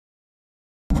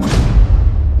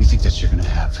you're gonna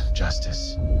have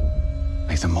justice.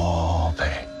 Make them all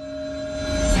pay.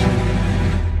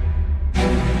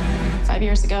 5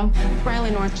 years ago,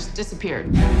 Riley North just disappeared,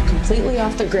 completely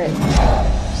off the grid.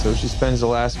 So she spends the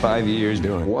last 5 years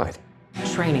doing what?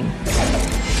 Training.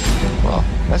 Well,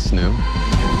 that's new.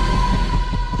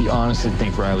 You honestly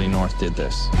think Riley North did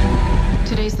this?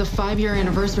 Today's the 5-year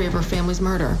anniversary of her family's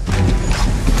murder.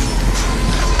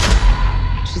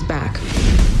 She's back.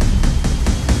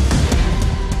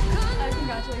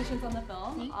 Congratulations on the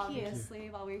film. Thank Obviously,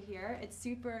 while we're here, it's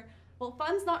super. Well,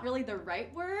 fun's not really the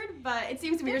right word, but it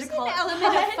seems weird to call it. There's an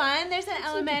element of fun. There's an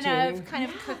element of kind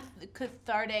of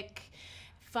cathartic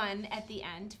fun at the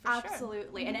end, for sure.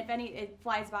 Absolutely. And if any, it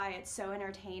flies by. It's so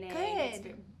entertaining. Good. It's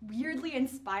weirdly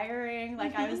inspiring.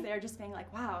 Like, I was there just being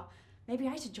like, wow, maybe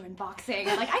I should join boxing.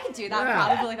 And, like, I could do that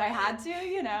probably if I had to,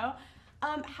 you know?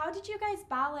 How did you guys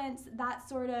balance that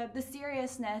sort of, the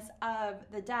seriousness of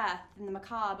the death and the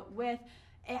macabre with,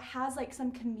 it has like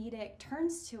some comedic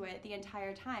turns to it the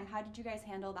entire time. How did you guys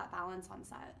handle that balance on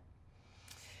set?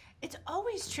 It's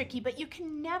always tricky, but you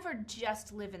can never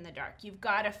just live in the dark. You've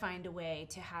got to find a way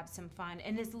to have some fun.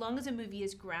 And as long as a movie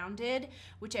is grounded,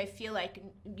 which I feel like,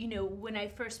 you know, when I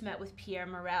first met with Pierre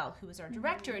Morel, who was our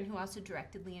director and who also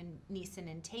directed Liam Neeson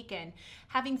in Taken,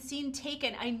 having seen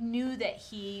Taken, I knew that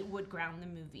he would ground the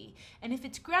movie. And if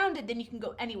it's grounded, then you can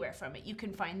go anywhere from it. You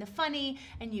can find the funny,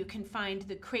 and you can find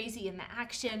the crazy and the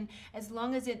action, as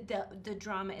long as the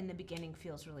drama in the beginning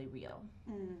feels really real.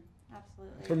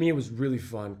 Absolutely. For me, it was really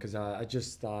fun because I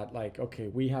just thought, like, okay,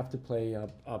 we have to play a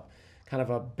kind of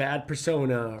a bad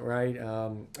persona, right,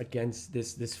 against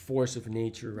this force of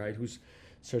nature, right, who's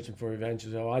searching for revenge.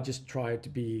 So I just tried to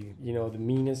be, you know, the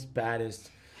meanest,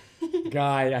 baddest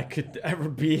guy I could ever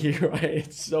be, right?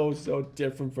 It's so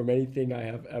different from anything I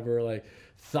have ever, like,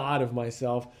 thought of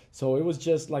myself. So it was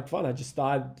just, like, fun. I just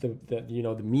thought, you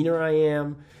know, the meaner I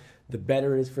am, the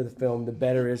better it is for the film, the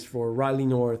better it is for Riley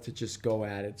North to just go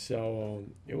at it. So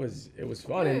it was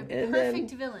fun. And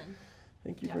Perfect villain.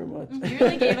 Thank you very much. You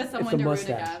really gave us someone to root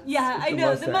mustache. against. Yeah, I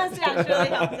know. The mustache really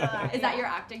helped a lot. Is that your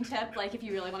acting tip? Like, if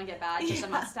you really want to get bad, just a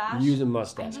mustache? Use a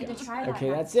mustache, I need to guys. try that Okay,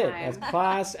 next that's it. time. That's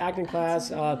class, acting class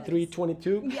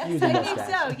 322. Yes, Use a I mustache. think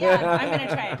so. Yeah, I'm going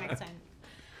to try it next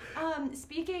time.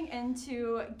 Speaking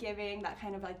into giving that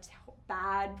kind of like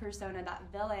bad persona, that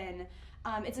villain,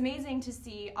 it's amazing to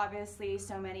see, obviously,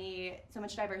 so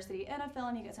much diversity in a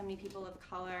film. You get so many people of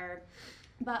color,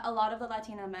 but a lot of the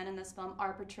Latino men in this film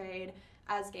are portrayed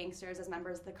as gangsters, as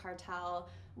members of the cartel.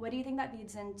 What do you think that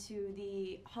feeds into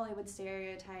the Hollywood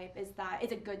stereotype? Is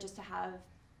it good just to have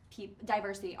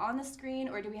diversity on the screen,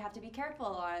 or do we have to be careful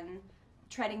on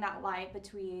treading that line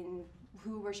between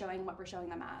who we're showing and what we're showing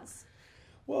them as?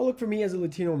 Well, look, for me as a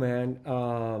Latino man,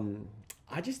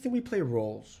 I just think we play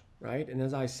roles, right? And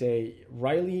as I say,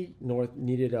 Riley North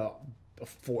needed a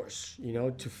force, you know,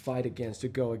 to fight against, to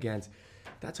go against.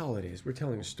 That's all it is. We're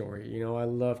telling a story. You know, I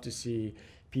love to see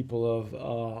people of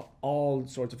all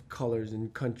sorts of colors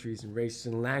and countries and races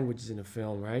and languages in a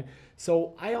film, right?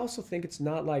 So I also think it's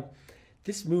not like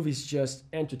this movie's just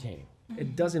entertaining.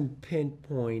 It doesn't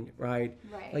pinpoint, right?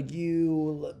 Like,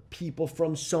 you people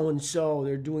from so-and-so,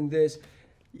 they're doing this.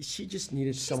 She just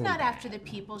needed someone. She's not after the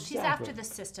people. She's after the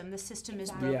system. The system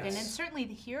is broken. Yes. And certainly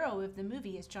the hero of the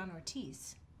movie is John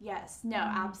Ortiz. Yes, no,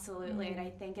 absolutely. And I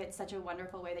think it's such a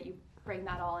wonderful way that you bring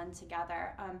that all in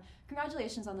together.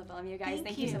 Congratulations on the film, you guys.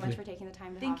 Thank you so much for taking the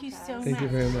time to talk Thank you to so us. much. Thank you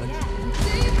very much.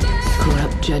 Yeah.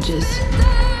 Corrupt judges,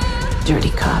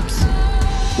 dirty cops.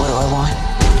 What do I want?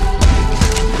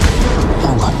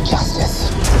 I want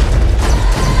justice.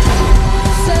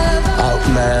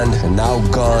 Outmanned and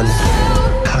outgunned.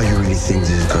 How you really think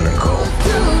this is gonna go?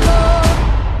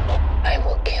 I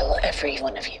will kill every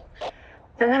one of you.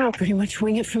 And then I'll pretty much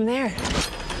wing it from there.